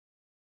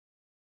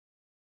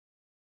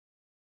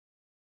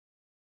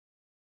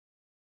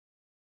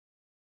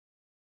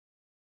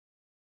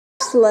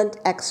excellent,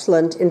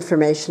 excellent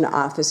information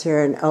office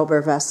here in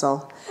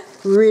Oberwesel.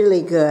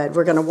 Really good.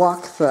 We're going to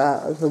walk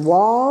the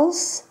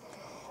walls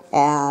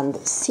and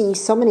see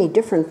so many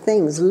different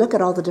things. Look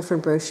at all the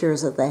different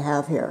brochures that they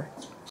have here.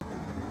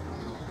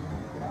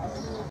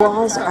 The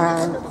walls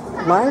are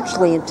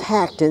largely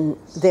intact in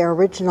their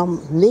original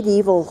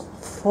medieval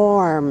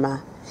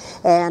form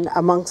and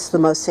amongst the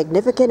most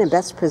significant and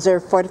best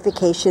preserved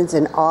fortifications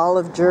in all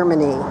of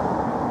Germany,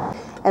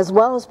 as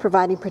well as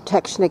providing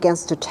protection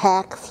against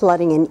attack,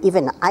 flooding, and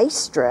even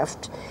ice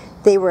drift.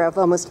 They were of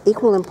almost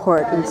equal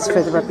importance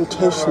for the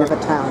reputation of a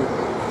town.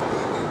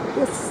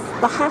 It's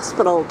the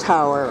hospital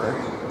tower.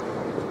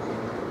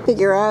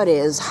 Figure out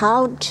is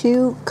how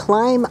to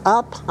climb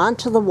up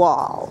onto the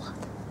wall.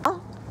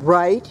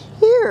 Right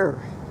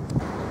here.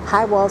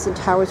 High walls and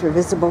towers were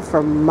visible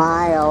for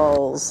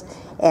miles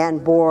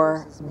and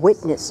bore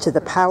witness to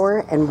the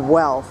power and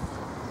wealth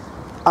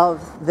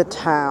of the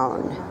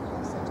town.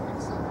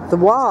 The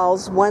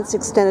walls once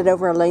extended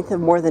over a length of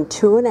more than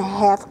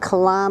 2.5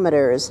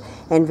 kilometers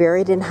and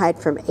varied in height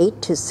from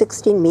 8 to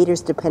 16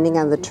 meters depending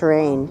on the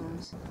terrain.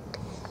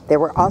 There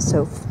were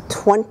also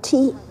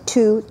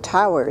 22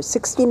 towers,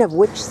 16 of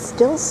which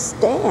still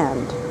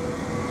stand.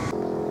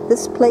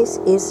 This place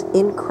is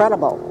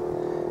incredible.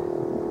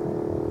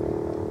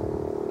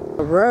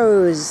 A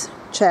rose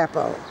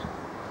chapel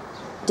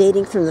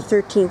dating from the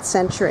 13th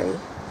century.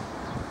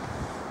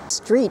 The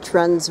street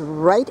runs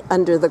right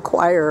under the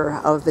choir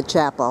of the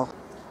chapel.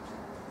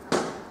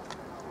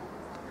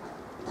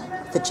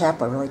 The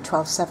chapel, really,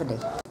 1270.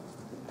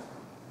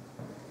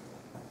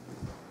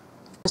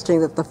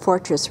 Interesting that the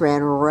fortress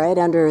ran right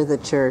under the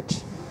church.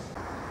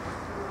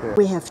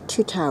 We have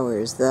two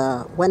towers.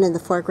 The one in the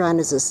foreground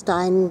is the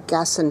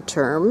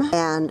Steingassenturm,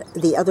 and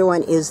the other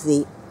one is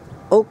the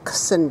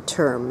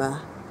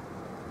Oxenturm.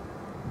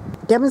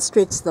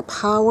 Demonstrates the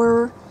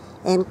power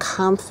and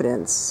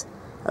confidence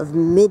of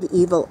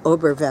medieval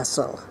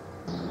Oberwesel.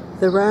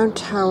 The round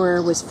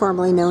tower was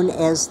formerly known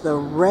as the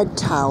Red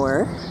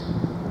Tower.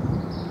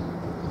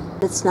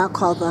 It's now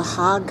called the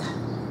Haag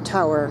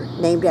Tower,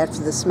 named after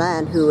this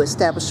man who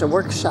established a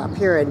workshop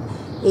here in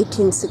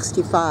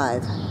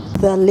 1865.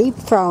 The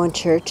Liebfrauen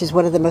Church is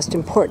one of the most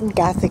important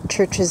Gothic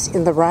churches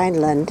in the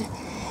Rhineland,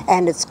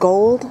 and its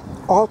gold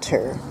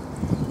altar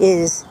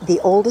is the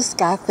oldest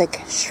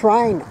Gothic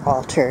shrine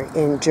altar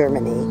in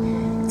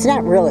Germany. It's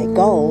not really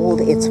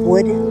gold, it's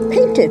wood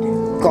painted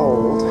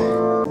gold.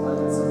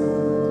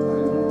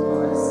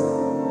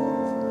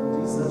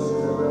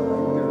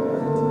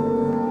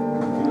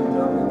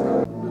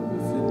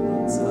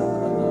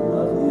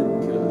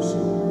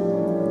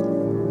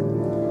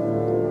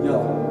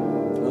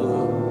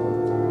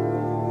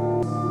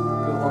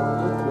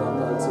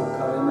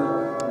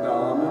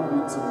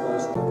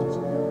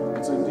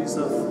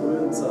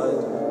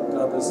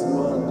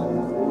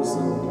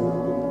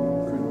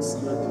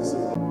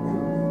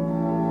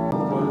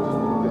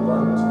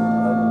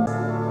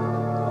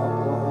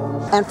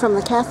 And from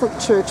the Catholic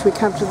Church, we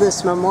come to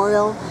this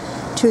memorial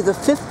to the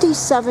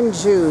 57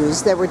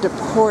 Jews that were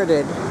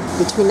deported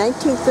between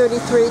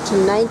 1933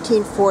 to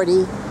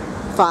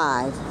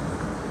 1945.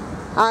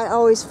 I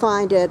always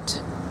find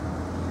it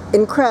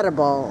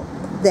incredible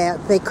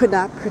that they could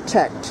not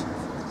protect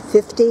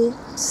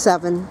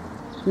 57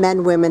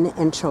 men, women,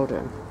 and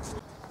children.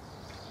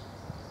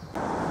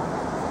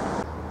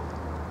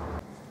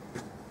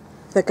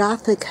 The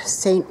Gothic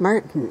St.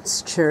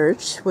 Martin's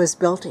Church was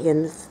built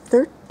in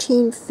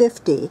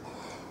 1350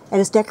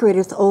 and is decorated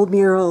with old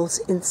murals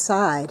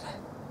inside.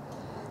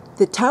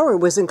 The tower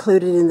was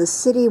included in the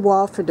city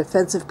wall for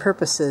defensive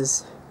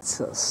purposes,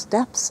 so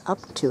steps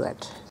up to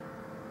it.